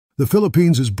The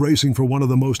Philippines is bracing for one of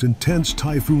the most intense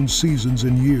typhoon seasons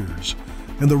in years,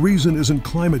 and the reason isn't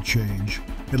climate change,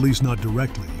 at least not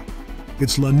directly.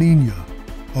 It's La Niña,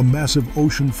 a massive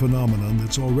ocean phenomenon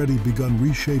that's already begun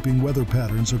reshaping weather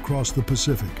patterns across the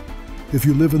Pacific. If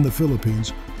you live in the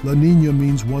Philippines, La Niña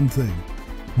means one thing: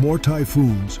 more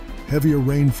typhoons, heavier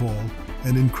rainfall,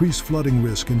 and increased flooding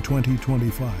risk in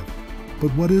 2025. But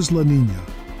what is La Niña?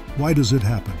 Why does it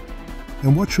happen?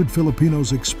 And what should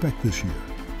Filipinos expect this year?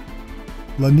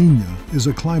 La Niña is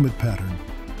a climate pattern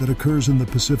that occurs in the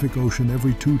Pacific Ocean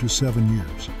every 2 to 7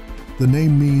 years. The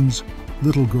name means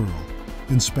little girl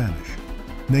in Spanish,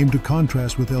 named to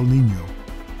contrast with El Niño,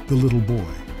 the little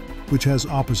boy, which has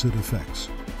opposite effects.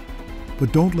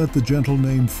 But don't let the gentle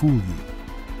name fool you.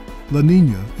 La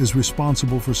Niña is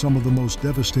responsible for some of the most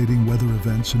devastating weather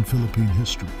events in Philippine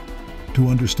history. To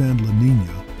understand La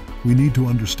Niña, we need to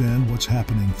understand what's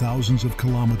happening thousands of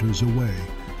kilometers away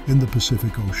in the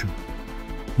Pacific Ocean.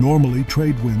 Normally,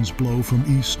 trade winds blow from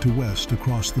east to west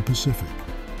across the Pacific,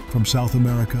 from South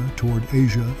America toward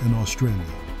Asia and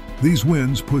Australia. These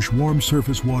winds push warm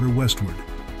surface water westward,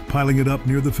 piling it up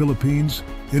near the Philippines,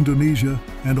 Indonesia,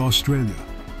 and Australia.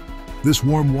 This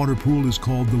warm water pool is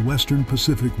called the Western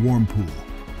Pacific Warm Pool.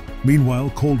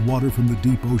 Meanwhile, cold water from the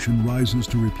deep ocean rises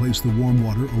to replace the warm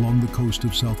water along the coast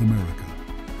of South America.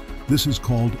 This is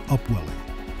called upwelling.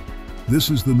 This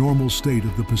is the normal state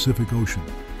of the Pacific Ocean.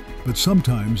 But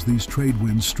sometimes these trade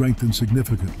winds strengthen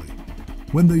significantly.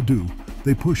 When they do,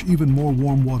 they push even more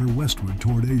warm water westward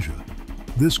toward Asia.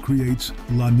 This creates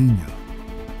La Niña.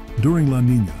 During La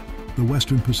Niña, the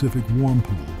Western Pacific Warm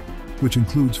Pool, which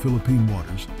includes Philippine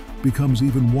waters, becomes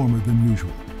even warmer than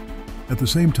usual. At the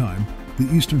same time,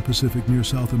 the Eastern Pacific near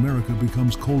South America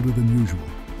becomes colder than usual,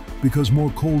 because more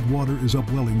cold water is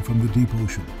upwelling from the deep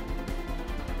ocean.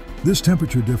 This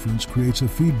temperature difference creates a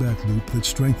feedback loop that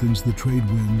strengthens the trade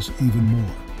winds even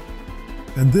more.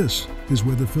 And this is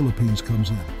where the Philippines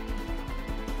comes in.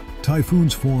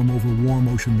 Typhoons form over warm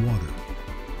ocean water.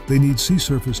 They need sea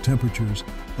surface temperatures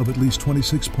of at least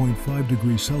 26.5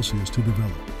 degrees Celsius to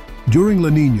develop. During La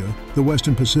Niña, the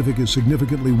Western Pacific is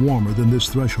significantly warmer than this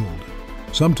threshold,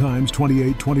 sometimes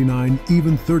 28, 29,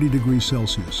 even 30 degrees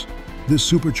Celsius. This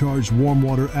supercharged warm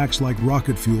water acts like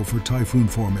rocket fuel for typhoon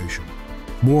formation.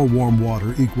 More warm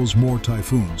water equals more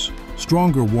typhoons.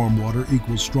 Stronger warm water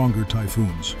equals stronger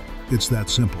typhoons. It's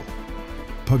that simple.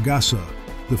 PAGASA,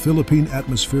 the Philippine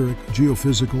Atmospheric,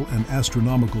 Geophysical, and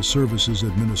Astronomical Services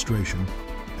Administration,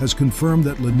 has confirmed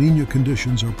that La Niña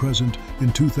conditions are present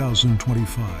in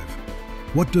 2025.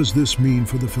 What does this mean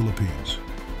for the Philippines?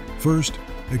 First,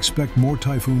 expect more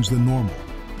typhoons than normal.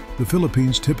 The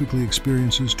Philippines typically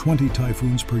experiences 20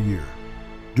 typhoons per year.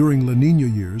 During La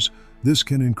Niña years, this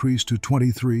can increase to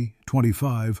 23,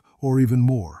 25, or even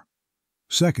more.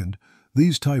 Second,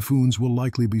 these typhoons will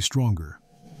likely be stronger.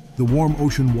 The warm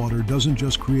ocean water doesn't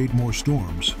just create more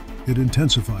storms, it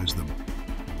intensifies them.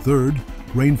 Third,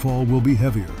 rainfall will be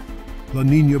heavier. La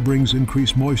Niña brings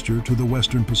increased moisture to the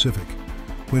Western Pacific.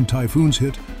 When typhoons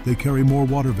hit, they carry more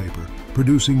water vapor,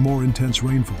 producing more intense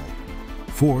rainfall.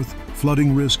 Fourth,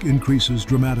 flooding risk increases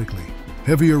dramatically.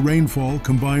 Heavier rainfall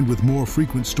combined with more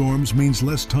frequent storms means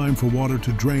less time for water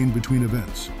to drain between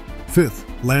events. Fifth,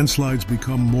 landslides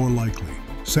become more likely.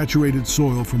 Saturated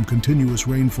soil from continuous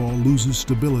rainfall loses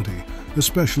stability,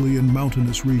 especially in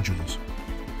mountainous regions.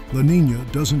 La Niña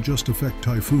doesn't just affect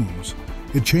typhoons,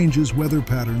 it changes weather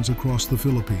patterns across the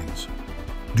Philippines.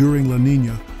 During La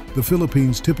Niña, the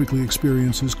Philippines typically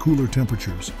experiences cooler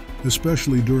temperatures,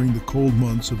 especially during the cold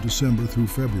months of December through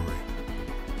February.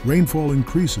 Rainfall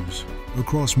increases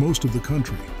across most of the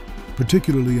country,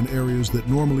 particularly in areas that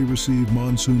normally receive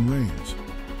monsoon rains.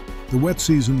 The wet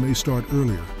season may start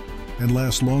earlier and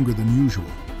last longer than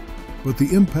usual, but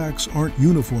the impacts aren't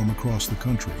uniform across the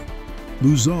country.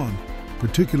 Luzon,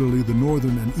 particularly the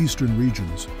northern and eastern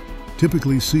regions,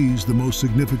 typically sees the most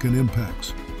significant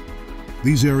impacts.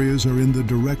 These areas are in the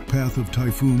direct path of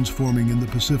typhoons forming in the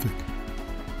Pacific.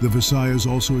 The Visayas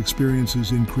also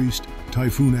experiences increased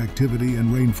typhoon activity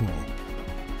and rainfall.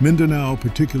 Mindanao,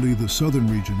 particularly the southern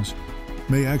regions,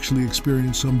 may actually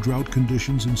experience some drought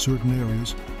conditions in certain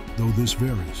areas, though this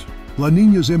varies. La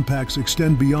Niña's impacts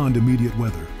extend beyond immediate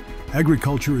weather.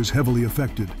 Agriculture is heavily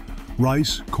affected.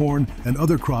 Rice, corn, and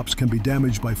other crops can be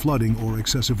damaged by flooding or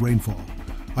excessive rainfall.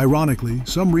 Ironically,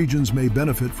 some regions may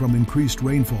benefit from increased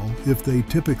rainfall if they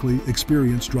typically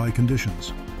experience dry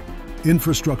conditions.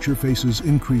 Infrastructure faces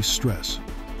increased stress.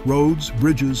 Roads,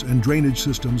 bridges, and drainage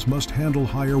systems must handle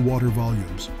higher water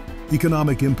volumes.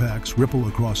 Economic impacts ripple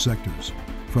across sectors,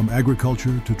 from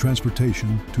agriculture to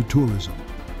transportation to tourism.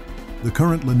 The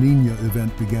current La Niña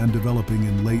event began developing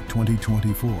in late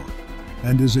 2024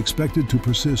 and is expected to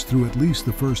persist through at least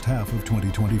the first half of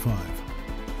 2025.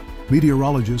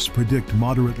 Meteorologists predict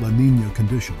moderate La Niña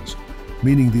conditions,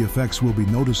 meaning the effects will be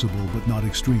noticeable but not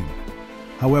extreme.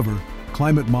 However,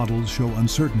 climate models show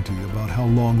uncertainty about how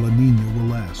long La Niña will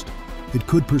last. It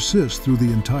could persist through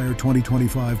the entire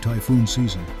 2025 typhoon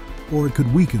season, or it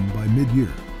could weaken by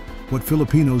mid-year. What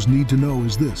Filipinos need to know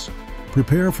is this: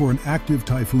 prepare for an active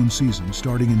typhoon season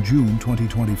starting in June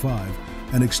 2025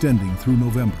 and extending through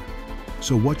November.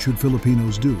 So what should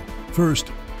Filipinos do?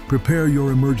 First, prepare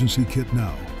your emergency kit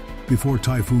now, before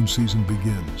typhoon season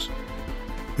begins.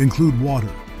 Include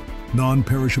water,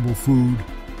 non-perishable food,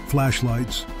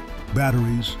 flashlights,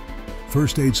 batteries,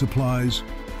 first aid supplies,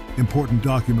 important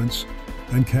documents,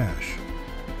 and cash.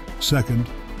 Second,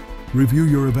 review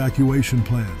your evacuation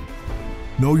plan.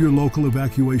 Know your local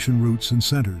evacuation routes and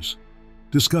centers.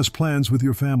 Discuss plans with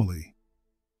your family.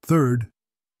 Third,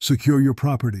 secure your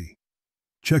property.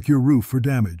 Check your roof for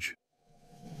damage.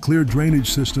 Clear drainage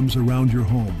systems around your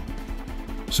home.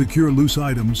 Secure loose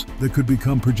items that could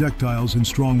become projectiles in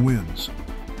strong winds.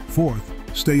 Fourth,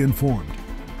 stay informed.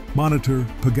 Monitor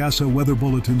Pagasa weather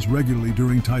bulletins regularly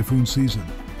during typhoon season.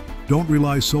 Don't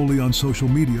rely solely on social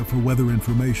media for weather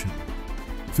information.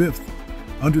 Fifth,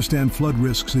 understand flood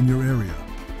risks in your area.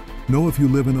 Know if you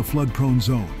live in a flood-prone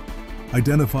zone.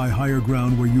 Identify higher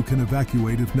ground where you can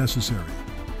evacuate if necessary.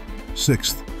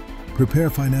 Sixth, prepare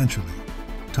financially.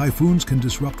 Typhoons can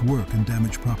disrupt work and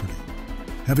damage property.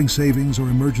 Having savings or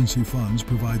emergency funds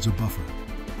provides a buffer.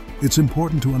 It's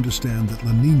important to understand that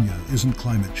La Niña isn't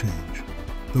climate change,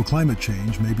 though climate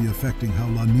change may be affecting how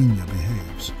La Niña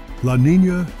behaves. La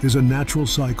Niña is a natural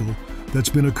cycle that's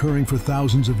been occurring for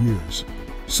thousands of years.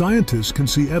 Scientists can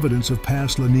see evidence of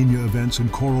past La Niña events in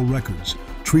coral records,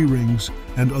 tree rings,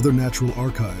 and other natural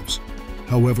archives.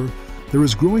 However, there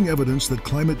is growing evidence that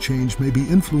climate change may be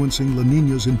influencing La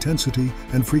Niña's intensity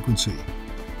and frequency.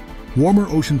 Warmer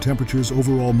ocean temperatures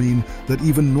overall mean that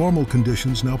even normal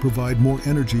conditions now provide more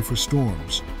energy for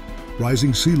storms.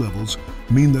 Rising sea levels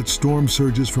mean that storm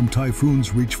surges from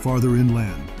typhoons reach farther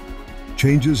inland.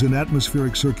 Changes in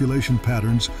atmospheric circulation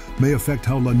patterns may affect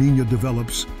how La Niña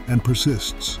develops and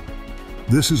persists.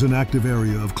 This is an active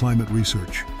area of climate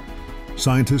research.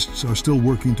 Scientists are still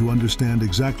working to understand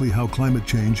exactly how climate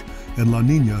change and La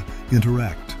Niña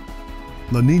interact.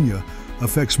 La Niña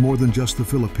affects more than just the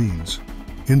Philippines.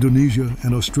 Indonesia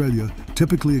and Australia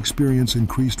typically experience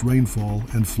increased rainfall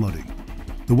and flooding.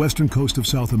 The western coast of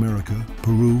South America,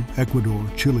 Peru, Ecuador,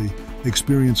 Chile,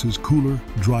 experiences cooler,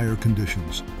 drier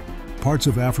conditions. Parts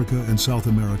of Africa and South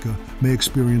America may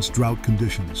experience drought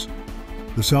conditions.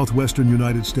 The southwestern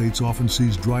United States often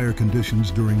sees drier conditions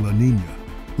during La Niña.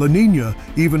 La Niña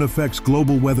even affects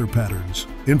global weather patterns,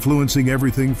 influencing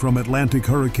everything from Atlantic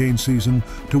hurricane season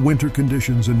to winter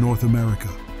conditions in North America.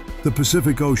 The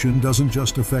Pacific Ocean doesn't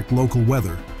just affect local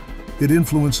weather, it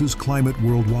influences climate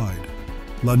worldwide.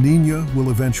 La Niña will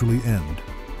eventually end.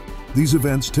 These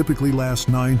events typically last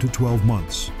 9 to 12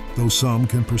 months, though some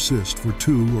can persist for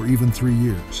 2 or even 3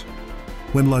 years.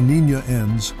 When La Niña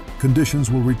ends, conditions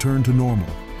will return to normal,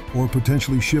 or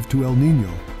potentially shift to El Niño,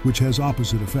 which has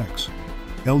opposite effects.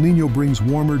 El Niño brings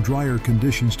warmer, drier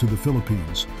conditions to the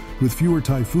Philippines, with fewer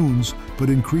typhoons but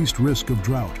increased risk of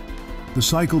drought. The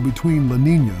cycle between La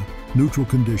Niña, neutral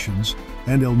conditions,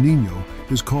 and El Niño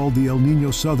is called the El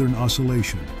Niño Southern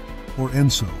Oscillation, or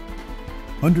ENSO.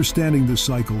 Understanding this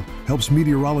cycle helps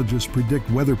meteorologists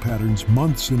predict weather patterns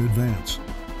months in advance.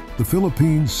 The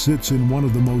Philippines sits in one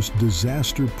of the most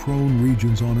disaster-prone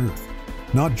regions on Earth,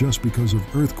 not just because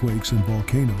of earthquakes and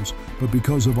volcanoes, but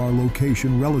because of our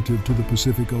location relative to the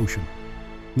Pacific Ocean.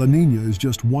 La Niña is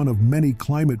just one of many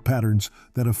climate patterns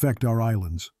that affect our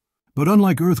islands. But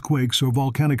unlike earthquakes or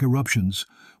volcanic eruptions,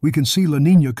 we can see La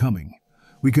Niña coming.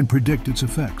 We can predict its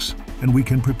effects, and we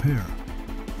can prepare.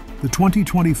 The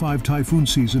 2025 typhoon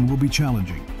season will be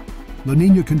challenging. La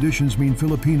Niña conditions mean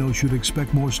Filipinos should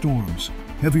expect more storms,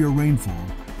 heavier rainfall,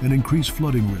 and increased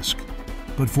flooding risk.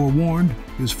 But forewarned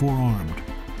is forearmed.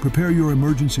 Prepare your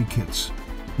emergency kits.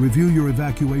 Review your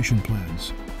evacuation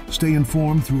plans. Stay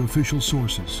informed through official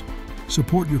sources.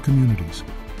 Support your communities.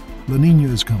 La Niña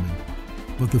is coming,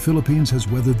 but the Philippines has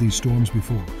weathered these storms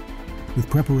before. With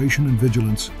preparation and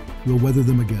vigilance, we'll weather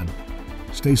them again.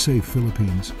 Stay safe,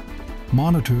 Philippines.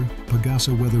 Monitor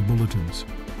Pagasa weather bulletins.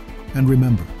 And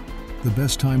remember, the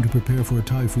best time to prepare for a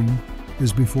typhoon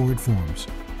is before it forms.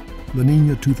 La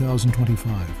Niña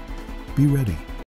 2025. Be ready.